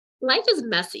Life is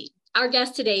messy. Our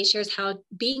guest today shares how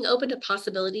being open to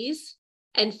possibilities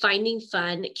and finding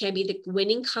fun can be the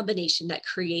winning combination that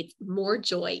creates more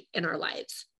joy in our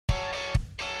lives.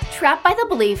 Trapped by the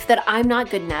belief that I'm not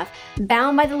good enough,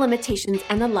 bound by the limitations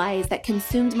and the lies that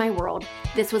consumed my world,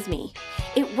 this was me.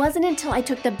 It wasn't until I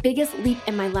took the biggest leap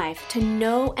in my life to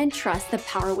know and trust the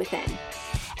power within.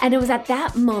 And it was at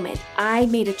that moment I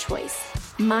made a choice.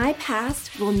 My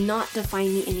past will not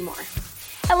define me anymore.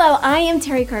 Hello, I am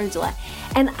Terry Cardula,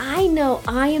 and I know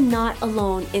I am not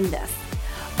alone in this.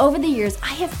 Over the years,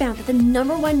 I have found that the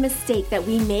number one mistake that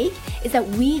we make is that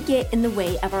we get in the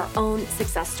way of our own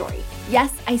success story.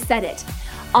 Yes, I said it.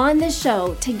 On this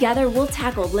show, together we'll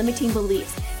tackle limiting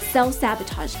beliefs,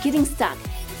 self-sabotage, getting stuck,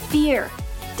 fear,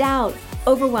 doubt,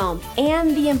 overwhelm,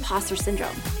 and the imposter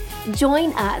syndrome.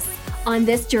 Join us on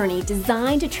this journey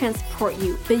designed to transport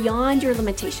you beyond your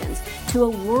limitations to a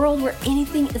world where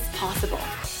anything is possible.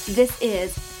 This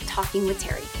is Talking with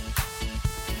Terry.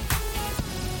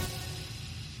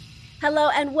 Hello,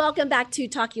 and welcome back to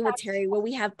Talking with Terry, where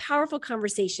we have powerful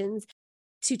conversations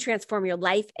to transform your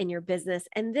life and your business.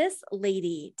 And this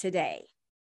lady today,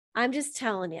 I'm just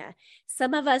telling you,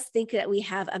 some of us think that we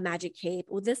have a magic cape.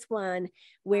 Well, this one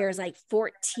wears like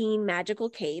 14 magical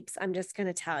capes. I'm just going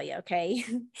to tell you, okay?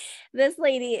 This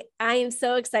lady, I am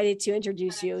so excited to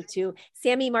introduce you to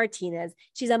Sami Martinez.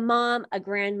 She's a mom, a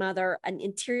grandmother, an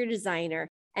interior designer,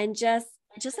 and just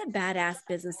a badass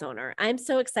business owner. I'm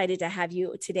so excited to have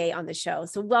you today on the show.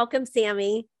 So welcome,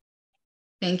 Sami.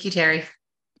 Thank you, Terry.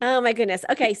 Oh my goodness.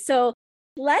 Okay. So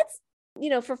let's,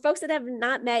 for folks that have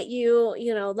not met you,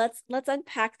 let's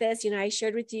unpack this. I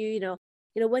shared with you,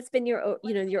 what's been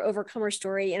your overcomer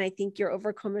story. And I think your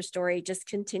overcomer story just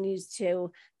continues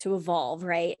to evolve,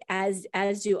 right? As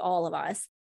do all of us.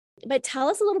 But tell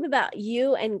us a little bit about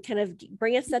you and kind of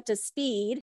bring us up to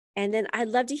speed. And then I'd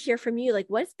love to hear from you. Like,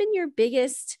 what's been your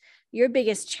biggest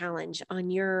challenge on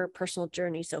your personal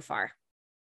journey so far?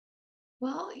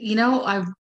 Well, I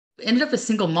ended up a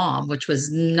single mom, which was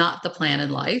not the plan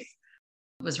in life.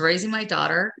 I was raising my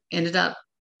daughter, ended up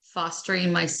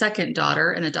fostering my second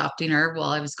daughter and adopting her while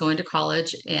I was going to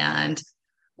college and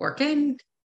working.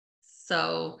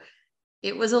 So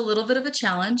it was a little bit of a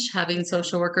challenge having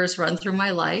social workers run through my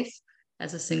life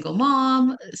as a single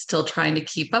mom, still trying to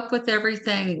keep up with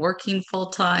everything, working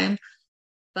full time.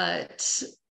 But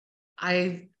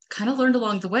I kind of learned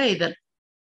along the way that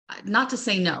not to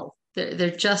say no. They're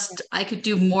just, I could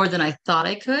do more than I thought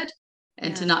I could,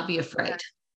 and to not be afraid.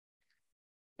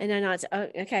 And I'm not,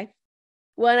 okay.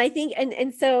 Well, and I think,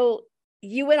 and so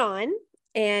you went on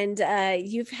and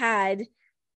you've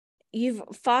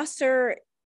foster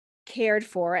cared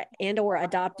for and or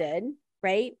adopted,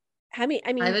 right? How many,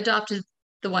 I've adopted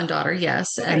the one daughter,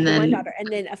 yes. Okay, and then one daughter, and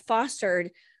then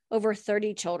fostered over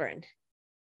 30 children,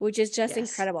 which is just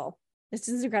incredible. This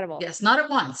is incredible. Yes, not at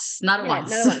once. Not at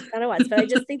once. But I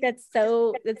just think that's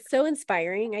so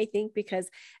inspiring, I think, because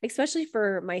especially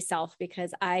for myself,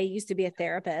 because I used to be a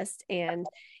therapist, and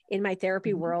in my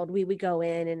therapy world, we would go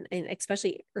in and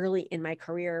especially early in my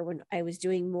career when I was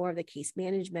doing more of the case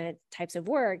management types of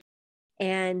work,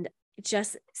 and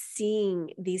just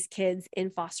seeing these kids in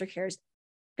foster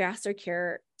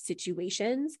care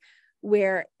situations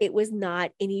where it was not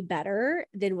any better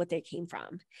than what they came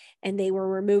from. And they were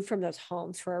removed from those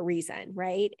homes for a reason,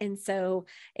 right? And so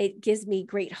it gives me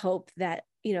great hope that,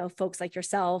 folks like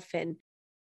yourself and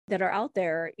that are out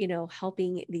there,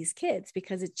 helping these kids,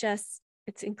 because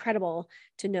it's incredible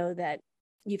to know that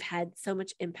you've had so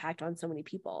much impact on so many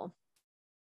people.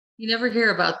 You never hear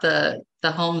about the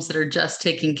homes that are just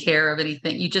taking care of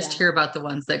anything. You just hear about the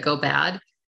ones that go bad.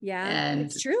 Yeah. And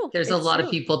it's true. There's a lot of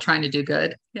people trying to do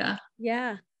good. Yeah.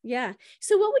 Yeah. Yeah.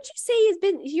 So what would you say has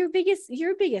been your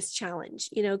biggest challenge,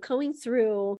 going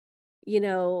through,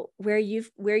 where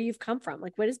you've come from?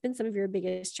 Like, what has been some of your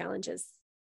biggest challenges?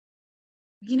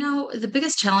 The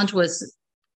biggest challenge was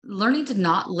learning to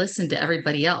not listen to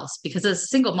everybody else, because as a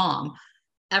single mom,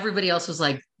 everybody else was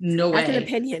like, no way. That's an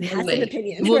opinion.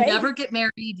 You will never get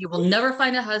married. You will never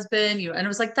find a husband. And it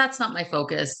was like, that's not my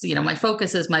focus. My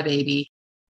focus is my baby.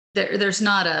 There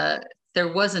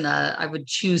wasn't I would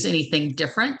choose anything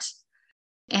different.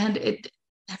 And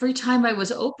every time I was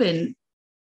open,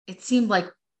 it seemed like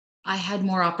I had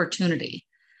more opportunity.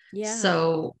 Yeah.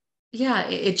 So yeah,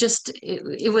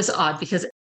 it was odd, because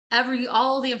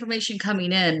all the information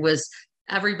coming in was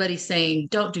everybody saying,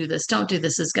 don't do this.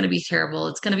 It's going to be terrible.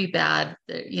 It's going to be bad.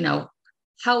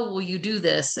 How will you do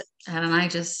this? And I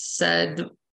just said,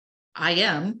 I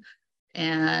am,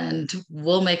 and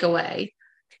we'll make a way.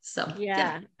 So,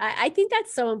 yeah. I think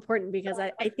that's so important, because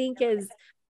I think as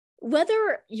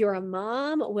whether you're a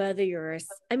mom, whether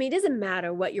I mean, it doesn't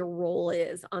matter what your role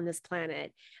is on this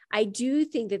planet. I do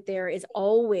think that there is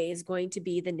always going to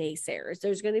be the naysayers.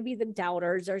 There's going to be the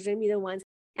doubters. There's going to be the ones.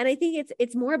 And I think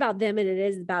it's more about them than it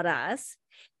is about us.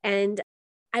 And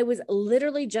I was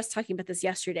literally just talking about this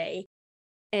yesterday.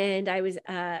 And I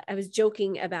was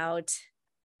joking about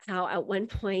how at one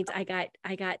point I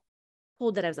got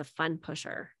told that I was a fun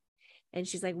pusher. And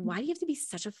she's like, why do you have to be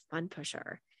such a fun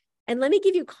pusher? And let me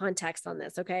give you context on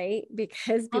this, okay?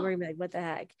 Because people are gonna be like, what the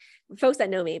heck? Folks that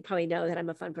know me probably know that I'm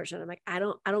a fun person. I'm like, I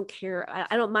don't care.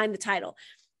 I don't mind the title.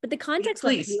 But the context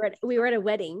was we were at a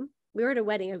wedding. We were at a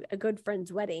wedding, a good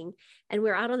friend's wedding, and we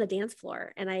were out on the dance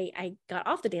floor. And I got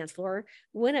off the dance floor,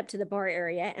 went up to the bar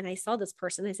area, and I saw this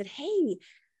person. I said, hey,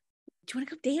 do you want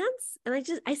to go dance?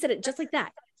 And I said it just like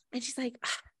that. And she's like,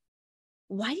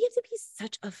 why do you have to be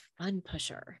such a fun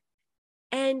pusher?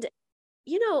 And,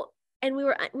 and we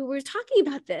were talking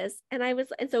about this, and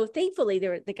so thankfully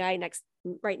the guy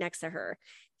right next to her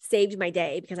saved my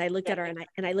day, because I looked at her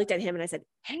and I looked at him and I said,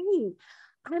 hey,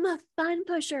 I'm a fun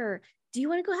pusher. Do you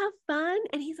want to go have fun?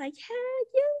 And he's like, heck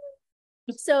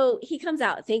yeah. So he comes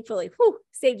out, thankfully,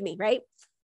 saved me. Right.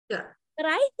 Yeah. But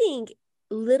I think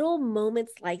little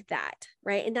moments like that,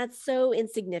 right? And that's so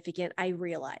insignificant, I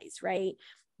realize, right?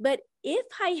 But if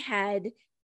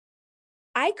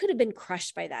I could have been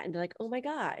crushed by that and be like, oh my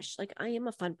gosh, like I am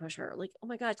a fun pusher. Like, oh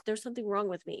my gosh, there's something wrong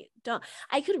with me. Duh.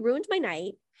 I could have ruined my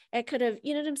night. I could have,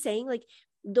 you know what I'm saying? Like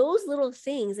those little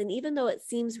things. And even though it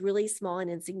seems really small and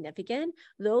insignificant,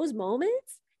 those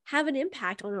moments have an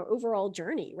impact on our overall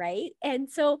journey, right? And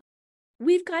so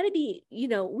we've got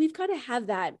to have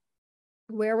that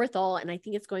wherewithal. And I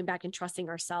think it's going back and trusting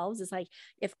ourselves. It's like,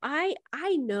 if I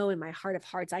know in my heart of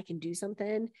hearts I can do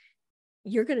something,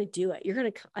 you're going to do it. You're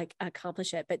going to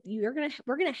accomplish it. But we're going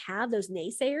to have those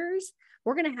naysayers.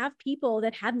 We're going to have people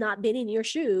that have not been in your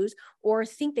shoes, or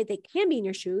think that they can be in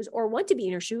your shoes, or want to be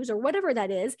in your shoes, or whatever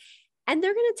that is. And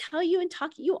they're going to tell you and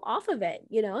talk you off of it,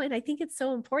 and I think it's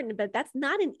so important, but that's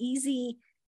not an easy.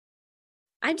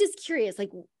 I'm just curious,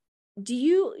 like, do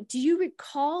you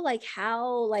recall like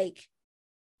how like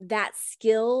that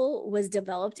skill was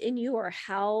developed in you, or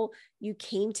how you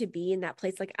came to be in that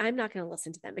place? Like, I'm not going to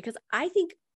listen to them, because I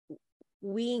think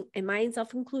we, and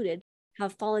myself included,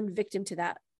 have fallen victim to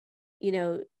that,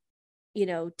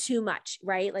 too much,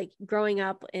 right? Like growing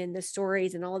up in the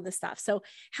stories and all of this stuff. So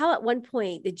how at one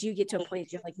point did you get to a point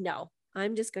that you're like, no,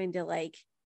 I'm just going to like,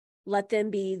 let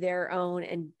them be their own,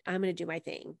 and I'm going to do my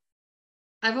thing?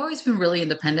 I've always been really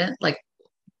independent. Like,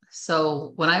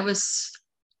 so when I was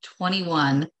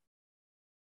 21,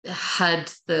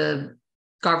 had the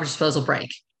garbage disposal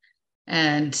break,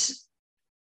 and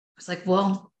I was like,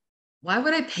 well, why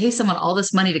would I pay someone all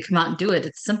this money to come out and do it?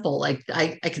 It's simple. Like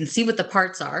I can see what the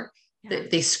parts are. Yeah.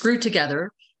 They screw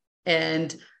together,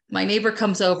 and my neighbor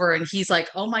comes over and he's like,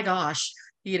 oh my gosh,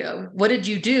 what did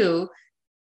you do?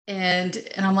 And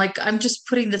I'm like, I'm just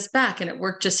putting this back, and it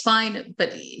worked just fine.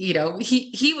 But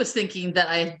he was thinking that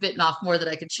I had bitten off more than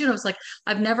I could chew. I was like,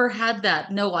 I've never had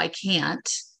that. No, I can't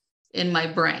in my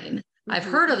brain. Mm-hmm. I've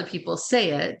heard other people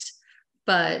say it,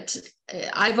 but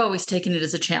I've always taken it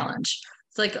as a challenge.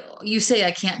 It's like, you say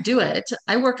I can't do it.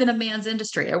 I work in a man's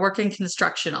industry. I work in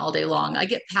construction all day long. I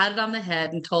get patted on the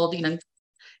head and told, get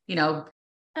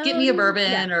me a bourbon,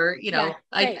 yeah. Or,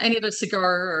 right. I need a cigar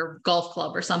or golf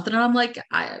club or something. And I'm like,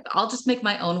 I'll just make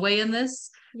my own way in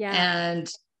this. Yeah.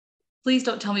 And please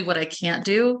don't tell me what I can't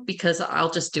do, because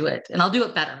I'll just do it, and I'll do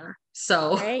it better.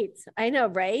 So, right. I know,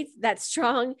 right? That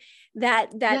strong,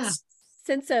 that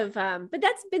sense of, but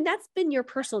that's been your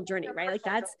personal journey, right? Like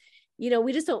that's,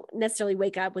 we just don't necessarily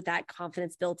wake up with that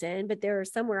confidence built in, but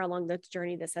there's somewhere along the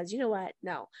journey that says, you know what?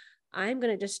 No, I'm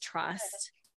going to just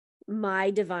trust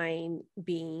my divine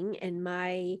being and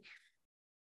my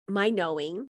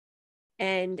knowing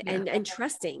and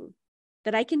trusting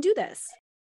that I can do this.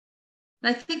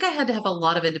 I think I had to have a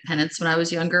lot of independence when I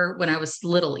was younger, when I was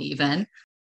little. Even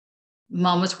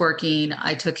mom was working,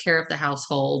 I took care of the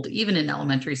household. Even in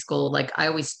elementary school, like I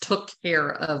always took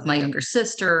care of my younger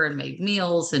sister and made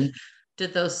meals and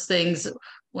did those things.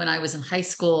 When I was in high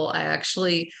school, I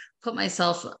actually put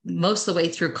myself most of the way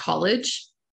through college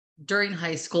during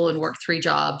high school and worked 3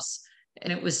 jobs.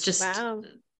 And it was just, wow.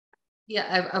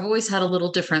 Yeah, I've always had a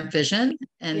little different vision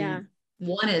and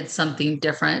wanted something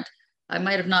different. I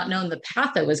might have not known the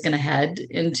path I was going to head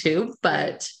into,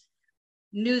 but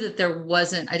knew that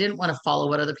I didn't want to follow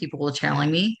what other people were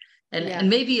telling me. And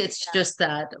maybe it's just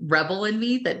that rebel in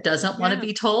me that doesn't want to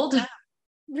be told.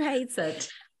 Right.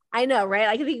 I know, right?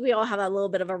 I think we all have a little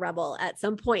bit of a rebel at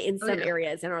some point in some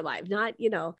areas in our life. Not,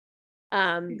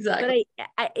 But Exactly.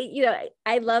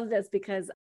 I love this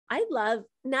because I love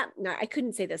no, I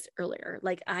couldn't say this earlier.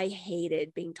 Like I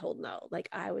hated being told no. Like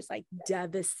I was like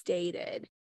devastated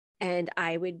and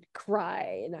I would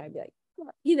cry and I'd be like,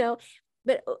 "What?"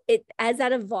 But it, as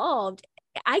that evolved,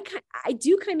 I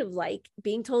do kind of like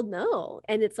being told no.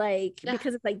 And it's like, Yeah.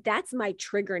 because it's like, that's my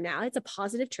trigger now. It's a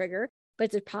positive trigger, but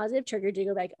it's a positive trigger to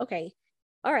go like, okay,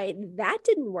 all right, that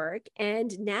didn't work.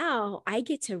 And now I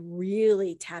get to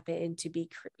really tap into be,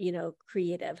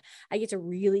 creative. I get to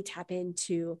really tap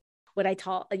into what I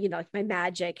call, like my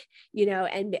magic,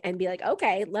 and be like,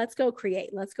 okay, let's go create.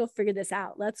 Let's go figure this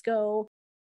out. Let's go,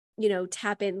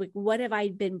 tap in. Like, what have I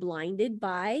been blinded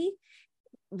by?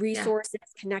 Yeah. Resources,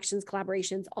 connections,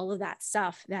 collaborations, all of that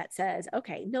stuff that says,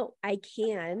 okay, no, I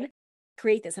can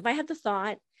create this. If I have the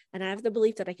thought and I have the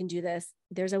belief that I can do this,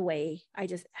 there's a way. I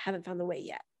just haven't found the way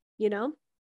yet, you know?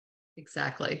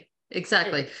 Exactly. And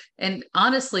Exactly. And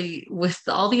honestly, with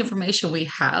all the information we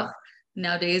have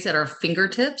nowadays at our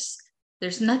fingertips,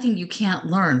 there's nothing you can't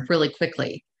learn really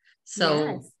quickly. So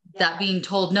yes. that being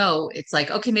told no, it's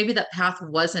like, okay, maybe that path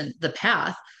wasn't the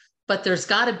path, but there's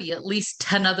got to be at least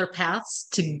 10 other paths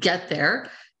to get there.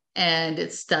 And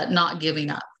it's that not giving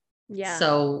up. Yeah.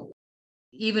 So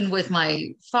even with my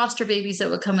foster babies that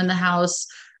would come in the house,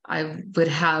 I would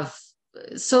have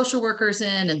social workers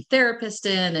in and therapists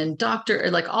in and doctor,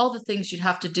 like all the things you'd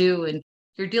have to do. And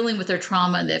you're dealing with their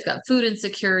trauma and they've got food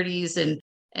insecurities and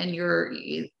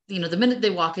the minute they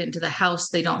walk into the house,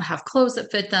 they don't have clothes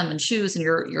that fit them and shoes, and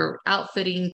you're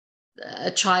outfitting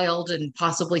a child and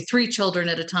possibly three children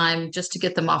at a time just to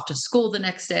get them off to school the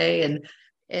next day.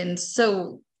 And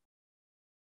so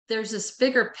there's this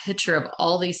bigger picture of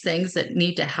all these things that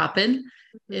need to happen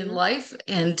in Mm-hmm. life.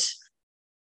 And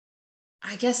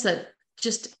I guess that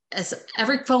just as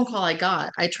every phone call I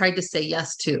got, I tried to say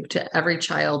yes to every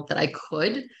child that I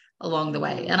could along the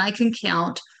way. Mm-hmm. And I can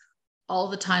count all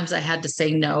the times I had to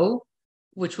say no,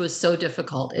 which was so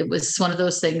difficult. It was one of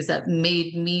those things that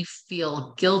made me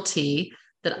feel guilty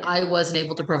that Yeah. I wasn't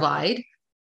able to provide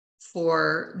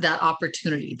for that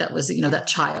opportunity that was, that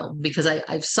child, because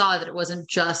I saw that it wasn't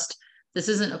just, this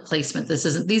isn't a placement.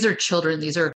 These are children.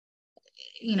 These are,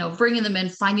 bringing them in,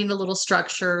 finding a little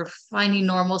structure, finding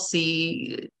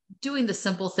normalcy, doing the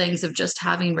simple things of just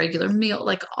having regular meal,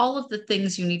 like all of the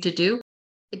things you need to do.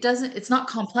 It's not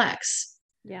complex.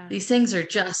 Yeah. These things are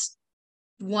just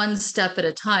one step at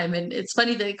a time. And it's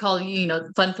funny they call you,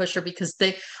 fun pusher, because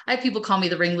I have people call me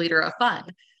the ringleader of fun.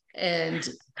 And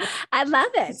I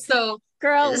love it. so,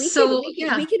 Girl, we could so we could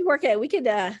yeah, we could work it. We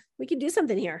could do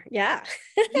something here. Yeah.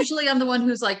 usually I'm the one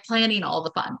who's like planning all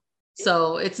the fun.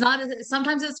 So it's not,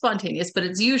 sometimes it's spontaneous, but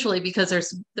it's usually because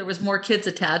there was more kids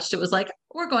attached. It was like,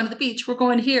 we're going to the beach, we're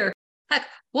going here. Heck,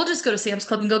 we'll just go to Sam's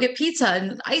Club and go get pizza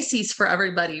and ices for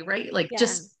everybody, right? Like Yeah.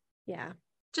 just Yeah.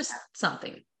 just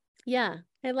something. Yeah,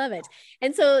 I love it.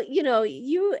 And so,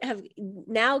 you have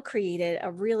now created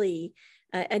a really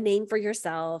a name for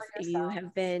yourself. You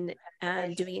have been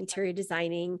doing interior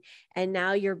designing, and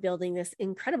now you're building this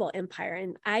incredible empire.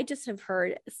 And I just have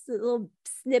heard little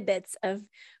snippets of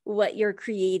what you're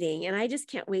creating, and I just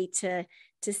can't wait to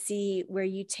see where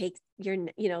you take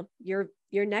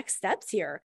your next steps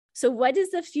here. So, what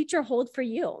does the future hold for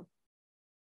you?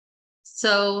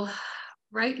 So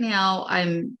right now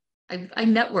I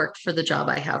networked for the job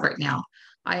I have right now.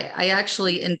 I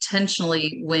actually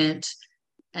intentionally went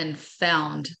and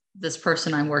found this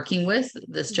person I'm working with,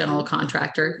 this general Mhm.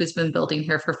 contractor who's been building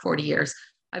here for 40 years.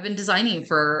 I've been designing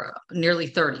for nearly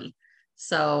 30.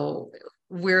 So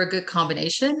we're a good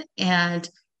combination. And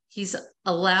he's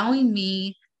allowing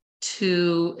me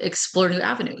to explore new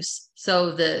avenues.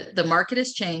 So the market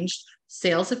has changed,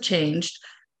 sales have changed,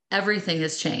 everything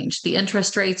has changed. The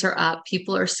interest rates are up,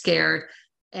 people are scared.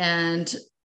 And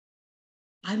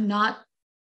I'm not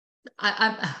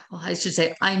I should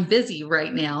say I'm busy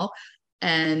right now,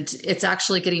 and it's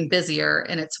actually getting busier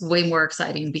and it's way more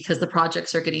exciting because the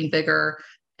projects are getting bigger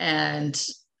and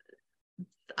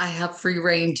I have free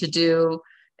reign to do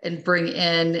and bring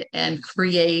in and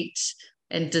create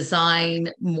and design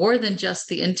more than just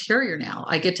the interior now.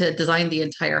 I get to design the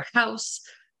entire house.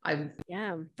 I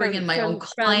Yeah, bring from in my own from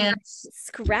clients.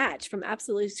 scratch, from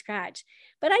absolute scratch.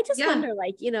 But I just Yeah. wonder,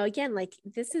 like, again, like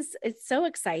it's so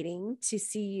exciting to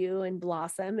see you and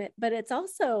blossom. But it's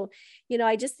also,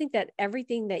 I just think that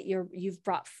everything that you've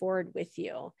brought forward with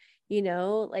you,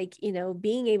 like,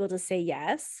 being able to say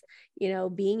yes,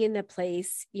 being in the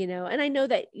place, and I know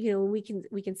that,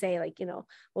 we can say like, well,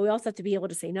 we also have to be able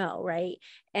to say no, right?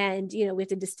 And, we have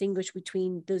to distinguish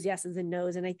between those yeses and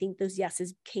nos. And I think those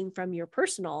yeses came from your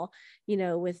personal,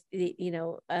 with the,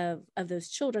 of those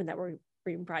children that were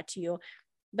being brought to you.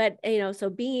 But, so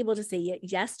being able to say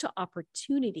yes to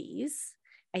opportunities,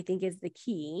 I think is the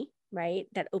key, right?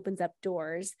 That opens up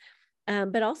doors.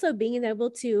 But also being able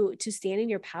to stand in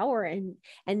your power and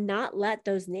not let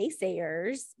those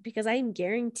naysayers, because I'm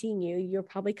guaranteeing you're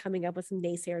probably coming up with some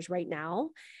naysayers right now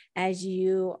as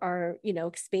you are,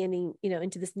 expanding,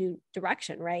 into this new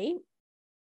direction, right?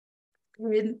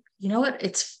 You know what?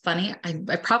 It's funny.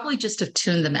 I probably just have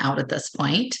tuned them out at this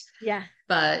point, Yeah.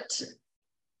 but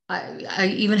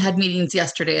I even had meetings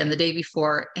yesterday and the day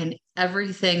before, and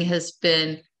everything has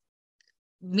been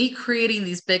me creating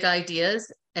these big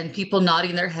ideas and people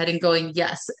nodding their head and going,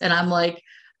 yes. And I'm like,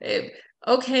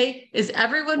 okay, is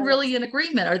everyone really in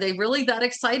agreement? Are they really that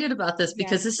excited about this?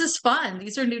 Because this is fun.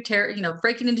 These are new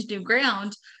breaking into new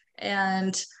ground.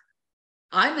 And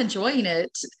I'm enjoying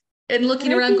it and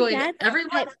looking around going,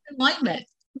 everyone's in alignment.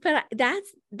 But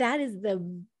that is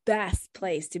the best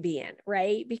place to be in,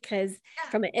 right? Because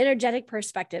from an energetic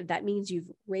perspective, that means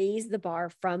you've raised the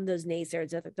bar from those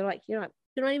naysayers. They're like, they're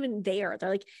not even there.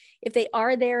 They're like, if they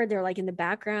are there, they're like in the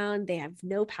background, they have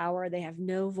no power, they have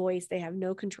no voice, they have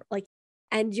no control. Like,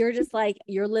 and you're just like,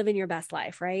 you're living your best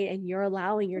life, right? And you're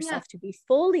allowing yourself to be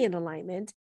fully in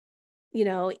alignment,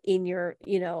 in your,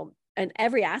 in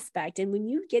every aspect. And when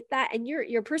you get that, and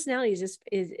your personality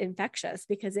is infectious,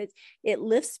 because it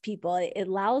lifts people, it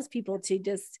allows people to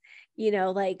just,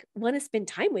 like want to spend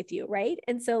time with you, right?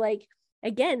 And so like,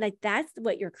 again, like that's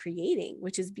what you're creating,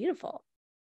 which is beautiful.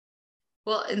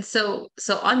 Well, and so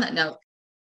on that note,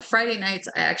 Friday nights,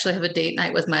 I actually have a date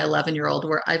night with my 11-year-old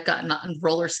where I've gotten on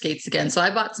roller skates again. So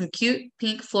I bought some cute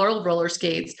pink floral roller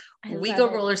skates. We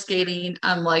go roller skating.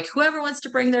 I'm like, whoever wants to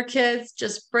bring their kids,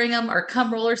 just bring them, or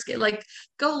come roller skate. Like,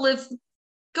 go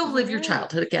live your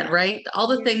childhood again, right? All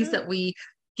the things that we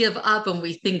give up and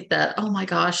we think that, oh my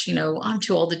gosh, I'm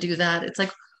too old to do that. It's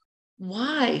like,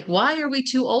 why are we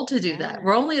too old to do that?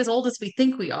 We're only as old as we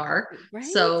think we are. Right.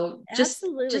 So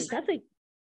absolutely.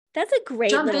 That's a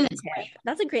great little tip. Right?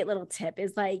 That's a great little tip,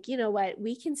 is like, you know what,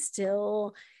 we can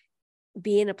still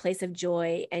be in a place of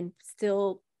joy and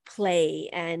still play.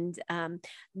 And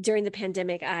during the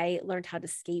pandemic, I learned how to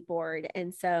skateboard.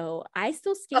 And so I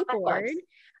still skateboard.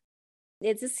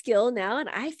 It's a skill now, and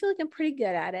I feel like I'm pretty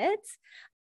good at it.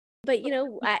 But,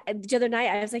 the other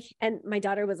night I was like, and my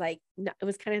daughter was like, no, it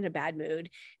was kind of in a bad mood,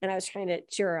 and I was trying to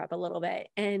cheer her up a little bit.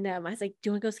 And I was like, do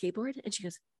you want to go skateboard? And she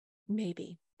goes,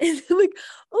 maybe. And I'm like,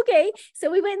 okay. So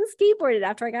we went and skateboarded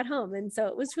after I got home. And so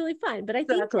it was really fun. But I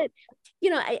think that,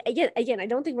 again, I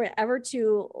don't think we're ever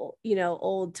too,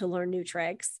 old to learn new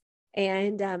tricks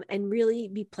and really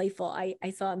be playful.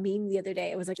 I saw a meme the other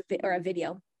day. It was like a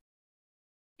video.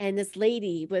 And this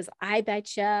lady was, I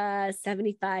betcha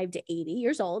 75 to 80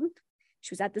 years old.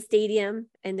 She was at the stadium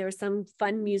and there was some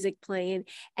fun music playing,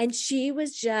 and she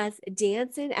was just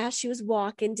dancing as she was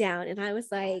walking down. And I was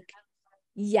like,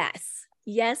 yes,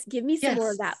 give me some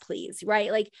more of that, please.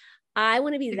 Right? Like, I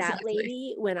want to be that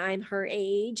lady when I'm her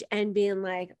age and being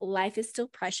like, life is still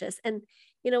precious. And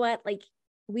you know what? Like,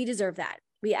 we deserve that.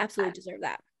 We absolutely deserve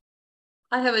that.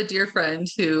 I have a dear friend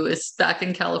who is back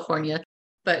in California,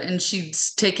 and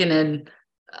she's taken in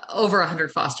over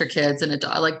 100 foster kids and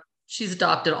she's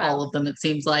adopted all of them. It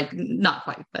seems like, not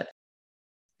quite,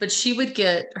 but she would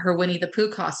get her Winnie the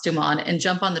Pooh costume on and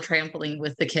jump on the trampoline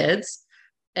with the kids.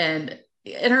 And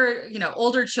her,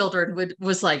 older children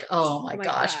was like, oh my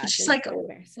gosh. But she's like,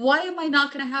 why am I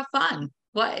not going to have fun?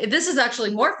 Why? This is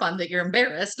actually more fun that you're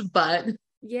embarrassed, but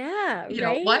why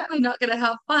am I not going to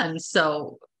have fun?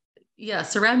 So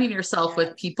surrounding yourself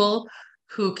with people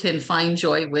who can find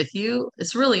joy with you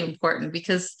is really important,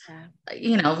 because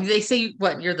they say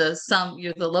you're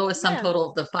the lowest sum total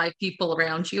of the 5 people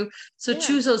around you. So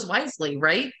choose those wisely,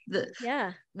 right?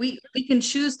 We can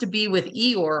choose to be with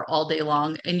Eeyore all day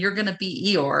long, and you're going to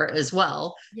be Eeyore as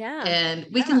well. And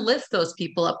we can lift those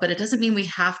people up, but it doesn't mean we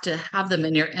have to have them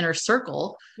in your inner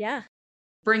circle,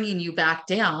 bringing you back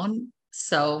down.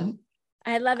 So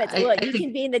I love it. Well, you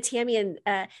can be in the Tammy and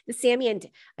the Sammy and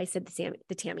I said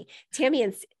Tammy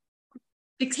and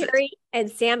Terry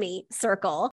and Sammy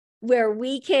circle, where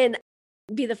we can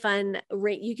be the fun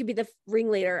ring. You could be the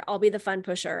ringleader. I'll be the fun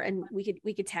pusher, and we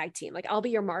could tag team. Like, I'll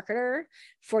be your marketer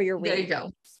for your ring. There you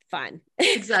go. Fun.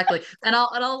 Exactly. And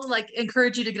I'll like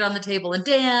encourage you to get on the table and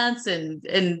dance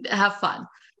and have fun.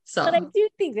 So, but I do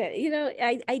think that,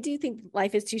 I do think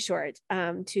life is too short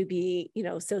to be,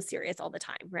 so serious all the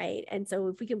time. Right. And so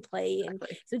if we can play, and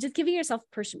so just giving yourself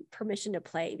permission to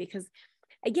play, because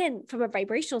again, from a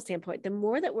vibrational standpoint, the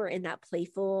more that we're in that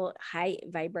playful, high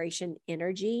vibration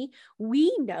energy,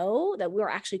 we know that we're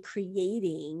actually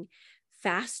creating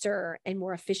faster and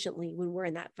more efficiently when we're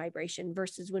in that vibration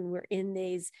versus when we're in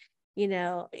these,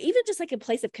 even just like a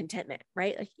place of contentment,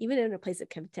 right? Like even in a place of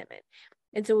contentment.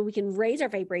 And so when we can raise our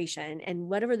vibration and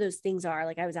whatever those things are,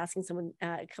 like I was asking someone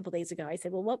a couple of days ago, I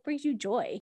said, well, what brings you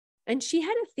joy? And she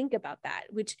had to think about that,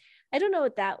 which I don't know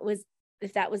if that was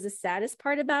the saddest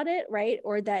part about it, right?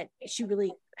 Or that she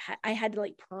really, I had to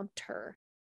like prompt her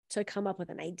to come up with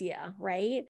an idea,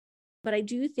 right? But I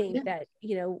do think that,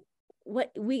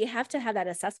 what we have to have that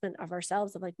assessment of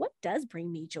ourselves of like, what does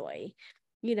bring me joy?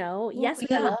 Yes, we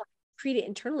can create it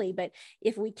internally, but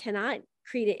if we cannot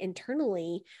create it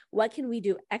internally, what can we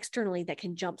do externally that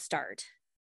can jumpstart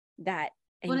that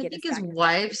and I get think us as back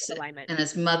wives into alignment? and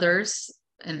as mothers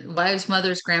and wives,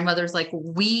 mothers, grandmothers, like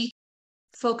we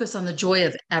focus on the joy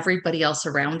of everybody else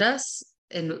around us.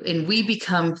 And we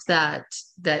become that,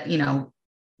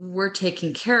 we're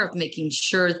taking care of making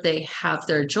sure they have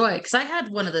their joy. Cause I had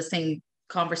one of the same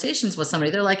conversations with somebody.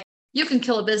 They're like, you can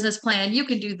kill a business plan. You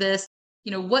can do this.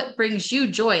 What brings you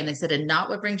joy? And they said, and not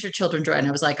what brings your children joy. And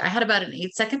I was like, I had about an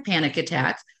 8-second panic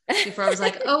attack before I was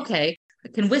like, okay,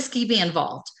 can whiskey be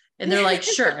involved? And they're like,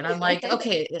 sure. And I'm like,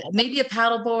 okay, maybe a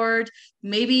paddleboard,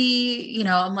 maybe,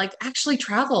 I'm like, actually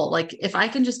travel. Like if I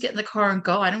can just get in the car and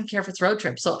go, I don't care if it's road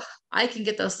trip. So I can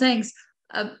get those things.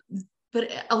 But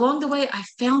along the way, I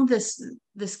found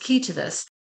this key to this,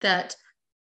 that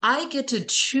I get to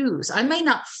choose. I may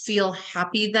not feel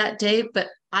happy that day, but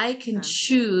I can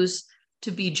choose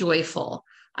to be joyful.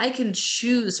 I can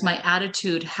choose my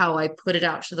attitude, how I put it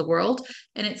out to the world.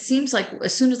 And it seems like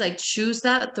as soon as I choose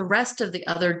that, the rest of the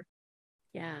other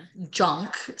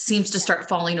junk seems to start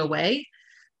falling away,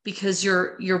 because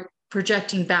you're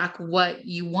projecting back what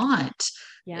you want.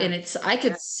 And I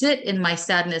could sit in my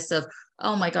sadness of,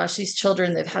 oh my gosh, these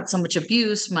children, they've had so much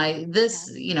abuse,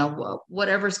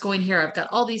 whatever's going here, I've got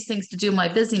all these things to do, my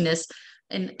busyness.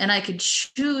 And I could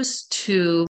choose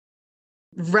to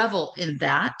revel in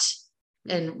that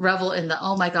and revel in the,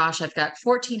 oh my gosh, I've got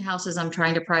 14 houses I'm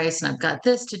trying to price, and I've got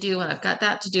this to do, and I've got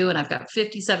that to do, and I've got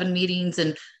 57 meetings.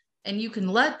 And you can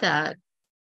let that,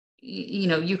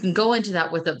 you can go into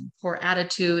that with a poor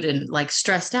attitude and like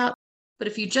stressed out. But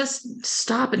if you just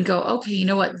stop and go, okay, you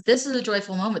know what? This is a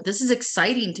joyful moment. This is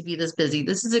exciting to be this busy.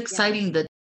 This is exciting that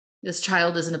this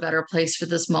child is in a better place for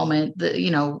this moment.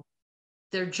 That,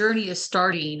 their journey is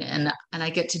starting, and I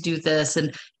get to do this.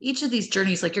 And each of these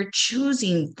journeys, like you're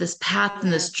choosing this path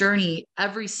and this journey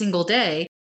every single day.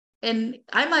 And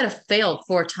I might have failed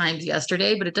 4 times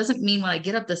yesterday, but it doesn't mean when I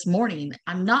get up this morning,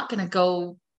 I'm not going to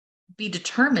go be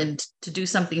determined to do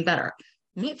something better.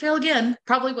 I might fail again,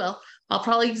 probably will. I'll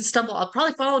probably stumble. I'll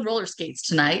probably fall on roller skates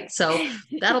tonight. So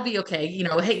that'll be okay.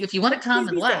 Hey, if you want to come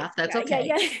and laugh, that's okay.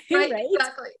 Right? Right.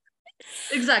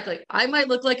 Exactly. I might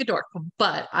look like a dork,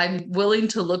 but I'm willing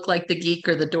to look like the geek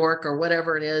or the dork or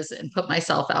whatever it is, and put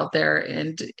myself out there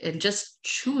and just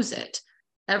choose it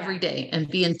every day and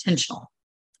be intentional.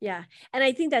 Yeah. And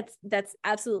I think that's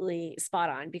absolutely spot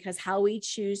on, because how we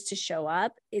choose to show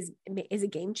up is a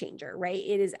game changer, right?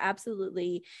 It is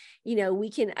absolutely,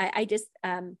 we can, I just,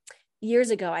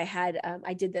 years ago,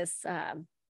 I did this,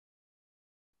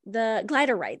 the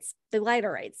glider rides,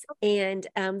 and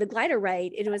the glider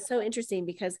ride, it was so interesting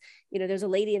because, there's a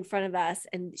lady in front of us,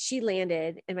 and she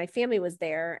landed, and my family was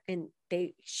there, and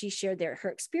she shared her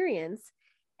experience.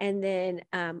 And then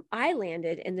I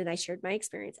landed, and then I shared my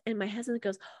experience, and my husband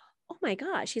goes, oh my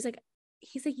gosh. He's like,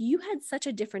 you had such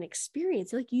a different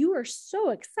experience. Like you were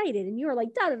so excited, and you were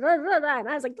like, da, da, da, da, da. And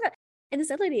I was like, da. And this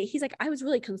other lady, he's like, I was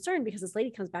really concerned because this lady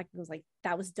comes back and was like,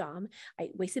 that was dumb. I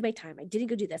wasted my time. I didn't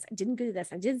go do this. I didn't go do this.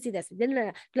 I didn't see this. I didn't,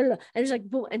 blah, blah, blah. And it was like,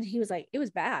 boom. And he was like, it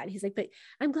was bad. He's like, but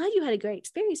I'm glad you had a great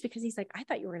experience, because he's like, I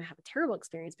thought you were going to have a terrible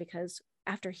experience, because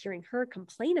after hearing her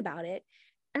complain about it.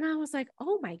 And I was like,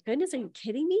 oh my goodness, are you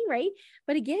kidding me? Right.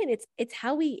 But again, it's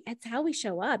how we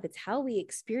show up. It's how we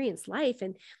experience life.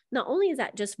 And not only is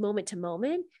that just moment to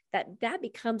moment, that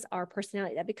becomes our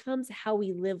personality, that becomes how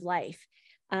we live life.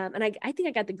 And I think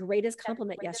I got the greatest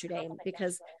compliment yesterday,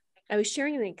 because I was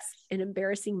sharing an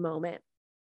embarrassing moment.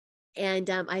 And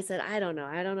I said, I don't know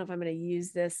if I'm going to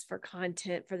use this for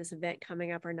content for this event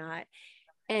coming up or not.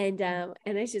 And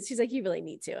she's like, you really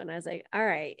need to. And I was like, all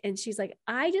right. And she's like,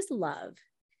 I just love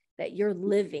that you're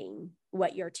living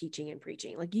what you're teaching and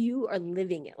preaching. Like you are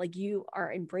living it, like you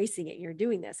are embracing it. You're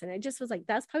doing this. And I just was like,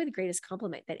 that's probably the greatest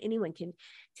compliment that anyone can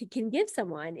give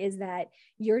someone, is that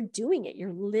you're doing it,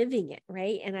 you're living it.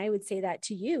 Right. And I would say that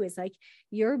to you is like,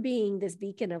 you're being this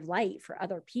beacon of light for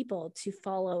other people to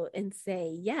follow and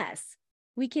say, yes,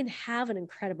 we can have an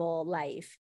incredible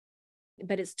life,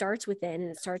 but it starts within,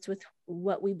 and it starts with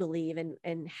what we believe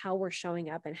and how we're showing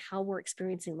up and how we're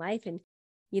experiencing life. And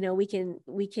we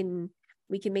can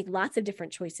make lots of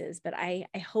different choices, but I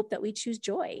hope that we choose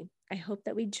joy. I hope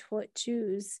that we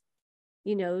choose,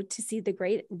 to see the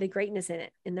greatness in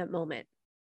it, in that moment.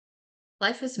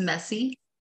 Life is messy.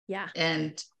 Yeah.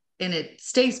 And it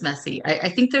stays messy. I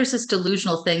think there's this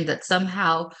delusional thing that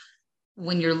somehow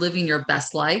when you're living your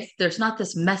best life, there's not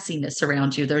this messiness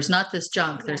around you. There's not this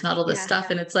junk. There's not all this stuff.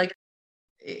 And it's like,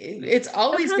 it's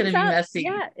always going to be messy.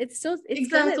 Yeah. It's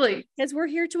exactly because we're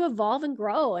here to evolve and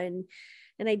grow. And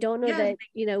I don't know that,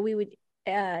 we would,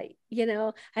 I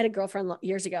had a girlfriend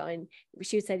years ago, and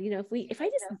she said, if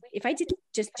I didn't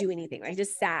just do anything, I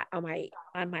just sat on my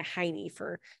hiney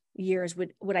for years,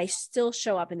 would I still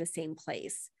show up in the same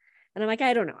place? And I'm like,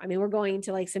 I don't know. I mean, we're going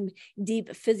into like some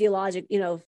deep physiologic,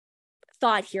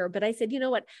 thought here, but I said, you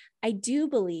know what? I do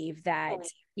believe that,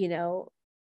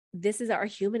 this is our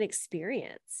human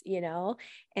experience,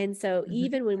 And so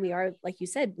even when we are, like you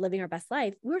said, living our best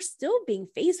life, we're still being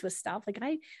faced with stuff. Like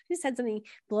I just had something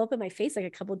blow up in my face like a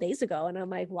couple of days ago. And I'm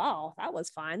like, wow, that was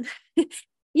fun,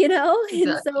 Exactly.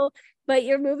 And so, but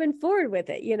you're moving forward with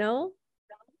it,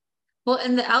 Well,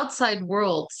 and the outside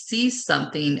world sees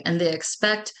something and they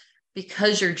expect,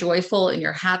 because you're joyful and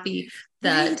you're happy,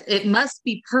 that it must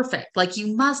be perfect. Like you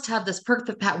must have this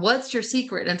perfect path. What's your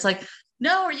secret? And it's like,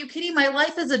 no, are you kidding? My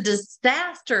life is a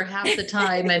disaster half the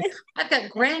time. And I've got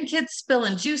grandkids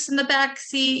spilling juice in the back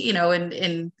seat,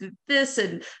 and this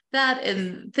and that,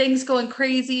 and things going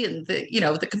crazy. And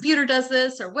the computer does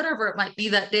this or whatever it might be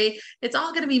that day. It's all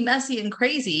going to be messy and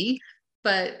crazy,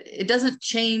 but it doesn't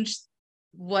change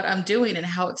what I'm doing and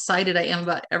how excited I am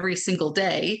about every single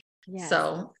day. Yes.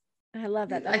 So I love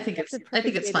that. I think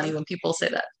it's funny when people say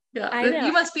that. Yeah. I know.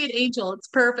 You must be an angel. It's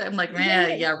perfect. I'm like,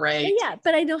 yeah, right. Yeah.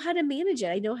 But I know how to manage it.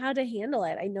 I know how to handle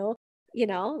it. I know,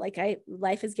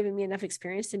 life has given me enough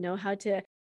experience to know how to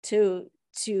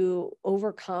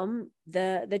overcome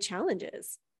the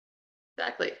challenges.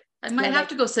 Exactly. I might have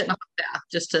to go sit in a hot bath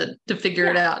just to figure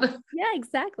it out. Yeah,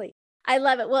 exactly. I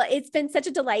love it. Well, it's been such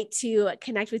a delight to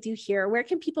connect with you here. Where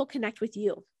can people connect with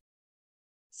you?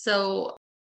 So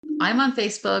I'm on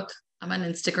Facebook. I'm on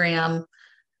Instagram.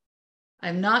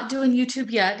 I'm not doing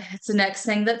YouTube yet. It's the next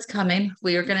thing that's coming.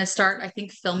 We are going to start, I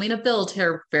think, filming a build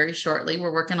here very shortly.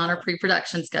 We're working on our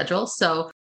pre-production schedule. So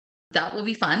that will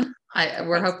be fun.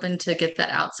 We're hoping to get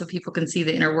that out so people can see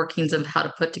the inner workings of how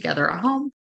to put together a home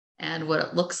and what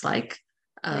it looks like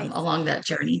along that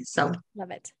journey. So love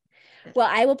it. Well,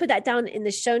 I will put that down in the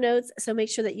show notes. So make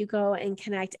sure that you go and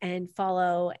connect and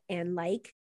follow and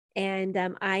like. And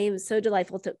I am so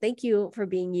delightful to thank you for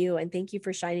being you, and thank you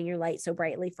for shining your light so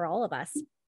brightly for all of us.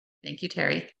 Thank you,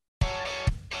 Terry.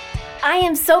 I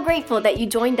am so grateful that you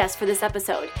joined us for this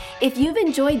episode. If you've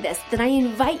enjoyed this, then I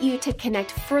invite you to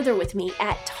connect further with me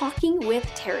at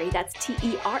talkingwithterry, that's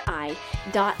TERI.com.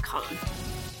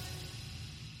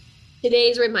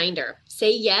 Today's reminder: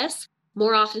 say yes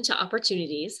more often to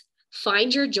opportunities,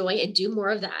 find your joy and do more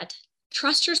of that.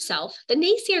 Trust yourself. The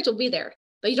naysayers will be there,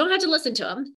 but you don't have to listen to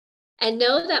them. And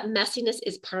know that messiness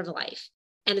is part of life.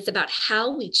 And it's about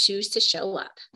how we choose to show up.